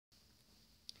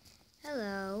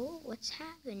Hello, what's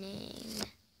happening?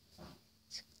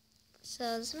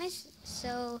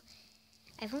 So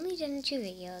I've only done 2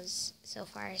 videos so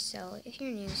far, so if you're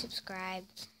new, subscribe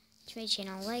to my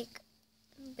channel,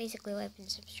 basically like and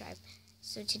subscribe.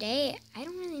 So today, I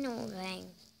don't really know what I'm playing.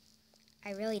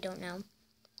 I really don't know.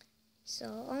 So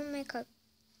all my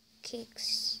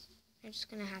cupcakes are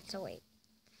just gonna have to wait.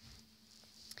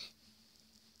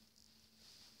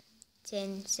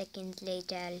 10 seconds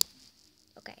later.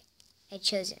 Okay, I've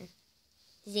chosen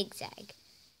Zigzag,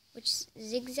 which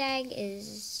Zigzag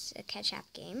is a catch-up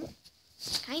game.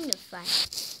 Kind of fun,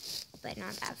 but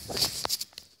not that fun.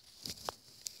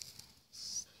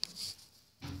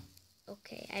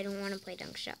 Okay, I don't want to play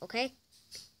Dunk Shot, okay?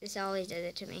 This always does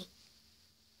it to me.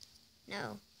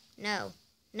 No, no,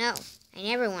 no. I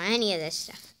never want any of this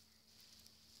stuff.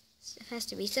 Stuff has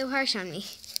to be so harsh on me.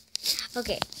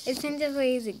 Okay, it's time to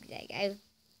play Zigzag. I've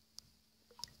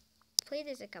played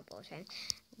this a couple of times,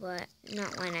 but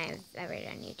not one I've ever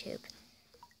done YouTube.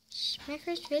 It's my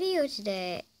first video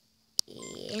today,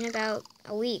 in about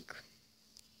a week.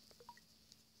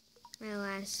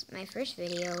 My first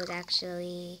video was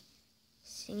actually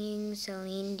singing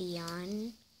Celine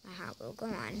Dion, My Heart Will Go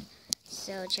On.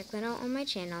 So check that out on my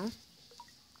channel.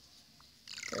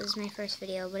 This is my first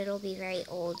video, but it'll be very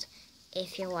old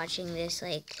if you're watching this,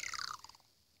 I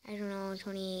don't know,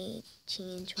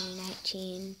 2018,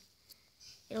 2019.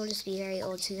 It'll just be very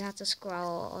old, so you have to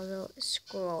scroll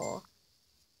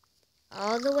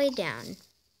all the way down.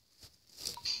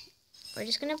 We're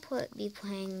just gonna be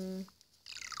playing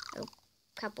a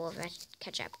couple of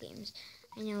catch-up games.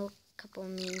 I know a couple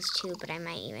means too, but I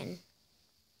might even.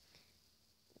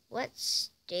 What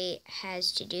state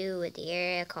has to do with the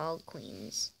area called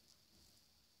Queens?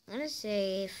 I'm gonna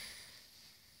say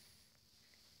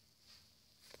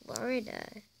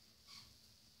Florida.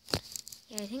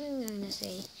 Yeah, I think I'm gonna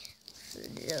say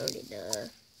Florida.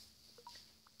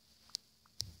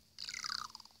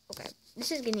 Okay,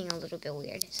 this is getting a little bit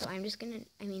weird, so I'm just gonna,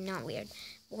 not weird,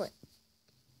 what?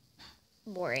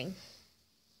 Boring.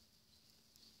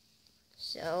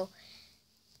 So,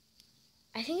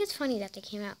 I think it's funny that they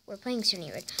came out, we're playing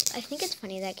Stony. I think it's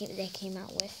funny that they came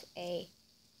out with a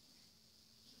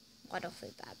bottle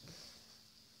flip app.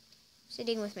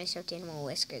 Sitting with my stuffed animal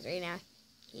Whiskers right now.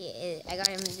 I got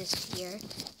him this year.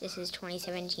 This is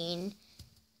 2017.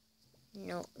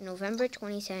 No, November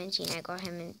 2017. I got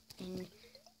him in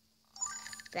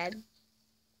February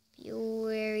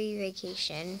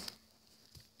vacation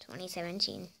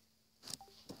 2017.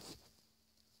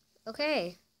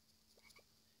 Okay.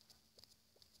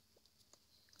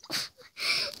 What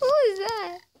was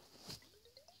that?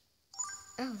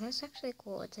 Oh, that's actually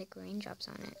cool. It's like raindrops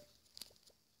on it.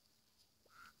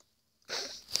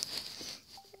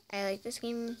 I like this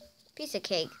game. Piece of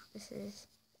cake. This is...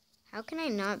 How can I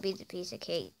not beat the piece of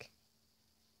cake?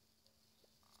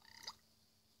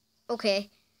 Okay.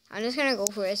 I'm just gonna go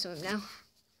for a swim now.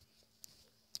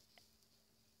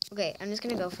 Okay, I'm just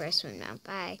gonna go for a swim now.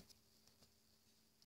 Bye.